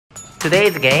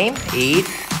Today's game is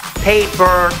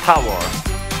paper tower.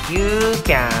 You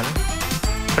can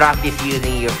practice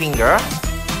using your finger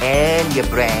and your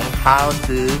brain how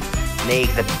to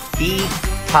make the big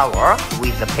tower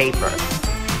with the paper.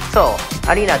 So,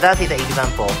 Alina, that is the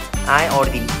example. I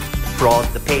already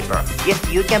brought the paper. Yes,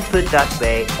 you can put that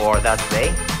way or that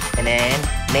way, and then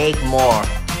make more,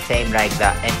 same like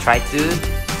that, and try to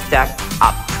stack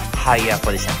up higher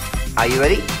position. Are you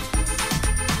ready?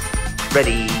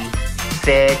 Ready,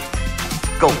 set,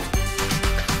 go.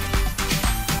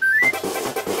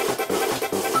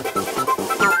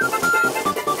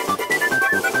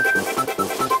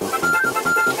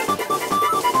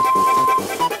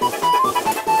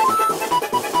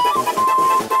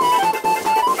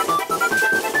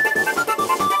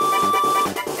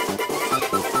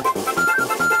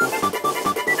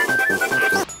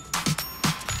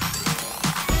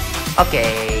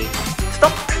 Okay,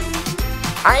 stop.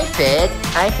 I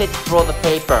said throw the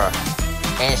paper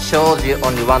and shows you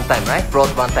only one time, right? Float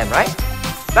one time, right?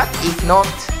 But it's not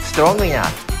strong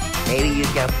enough. Maybe you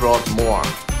can float more.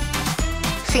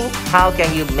 Think how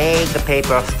can you make the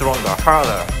paper stronger,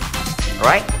 harder,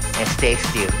 right? And stay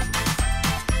still.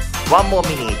 1 more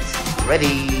minute.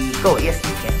 Ready, go. Yes,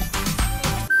 you can.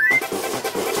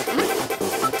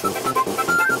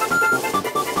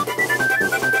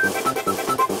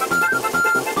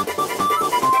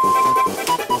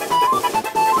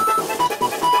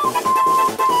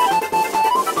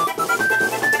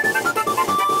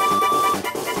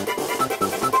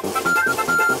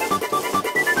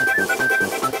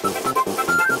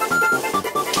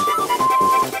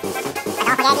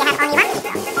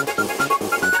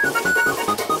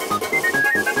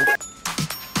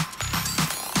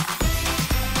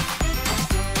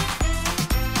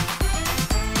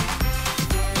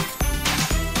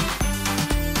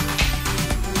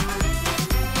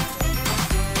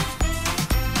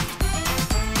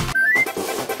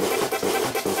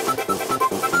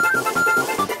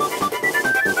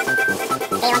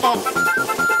 More time?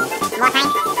 1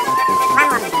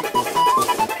 more minute.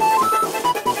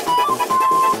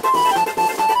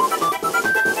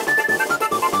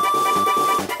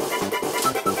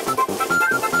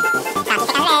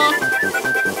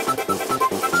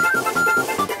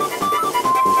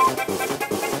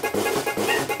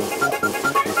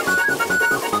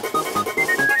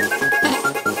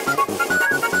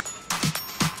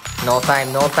 No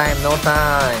time, no time, no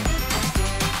time.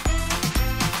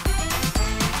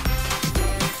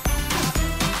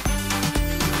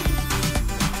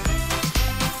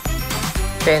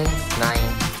 Ten, 9,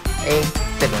 8,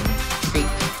 7, 6,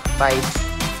 5,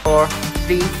 4,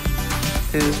 3,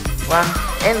 2, 1,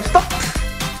 and stop.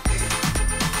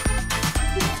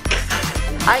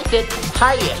 I said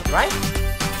highest, right?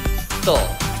 So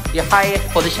the highest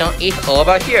position is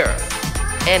over here,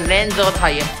 and Renzo's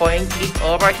highest point is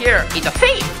over here. It's the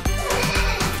same.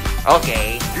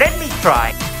 Okay, let me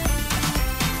try.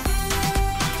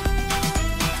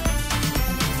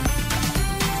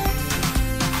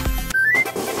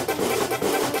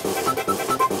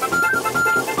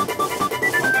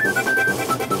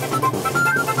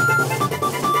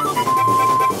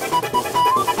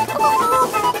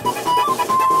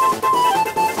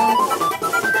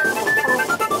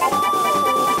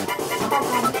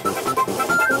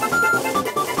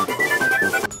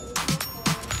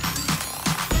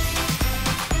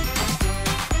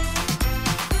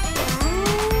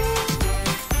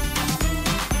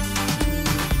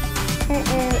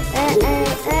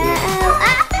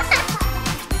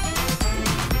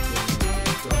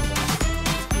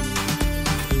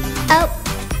 Oh.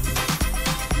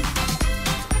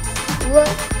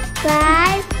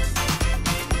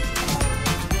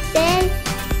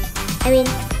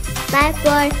 5,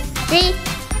 4, 3,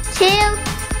 2,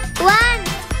 1.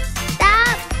 Stop.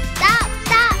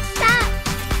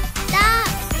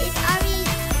 It's already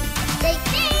like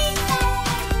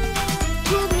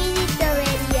 2 minutes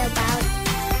already about.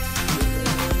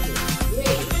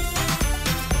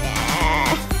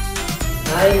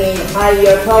 I mean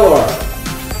higher tower.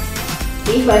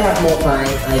 If I have more time,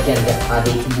 I can just add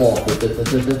it more on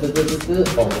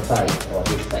the side or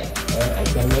this side, and I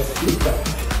can make it.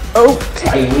 Okay.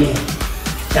 I win.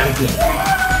 Champion.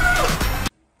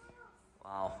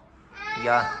 Wow.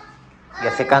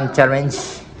 Your second challenge.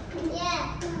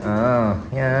 Oh,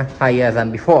 yeah, higher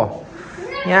than before.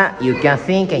 Yeah, you can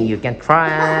think and you can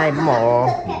try more.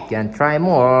 You can try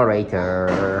more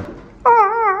later.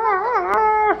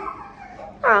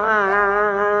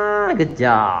 Good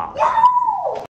job.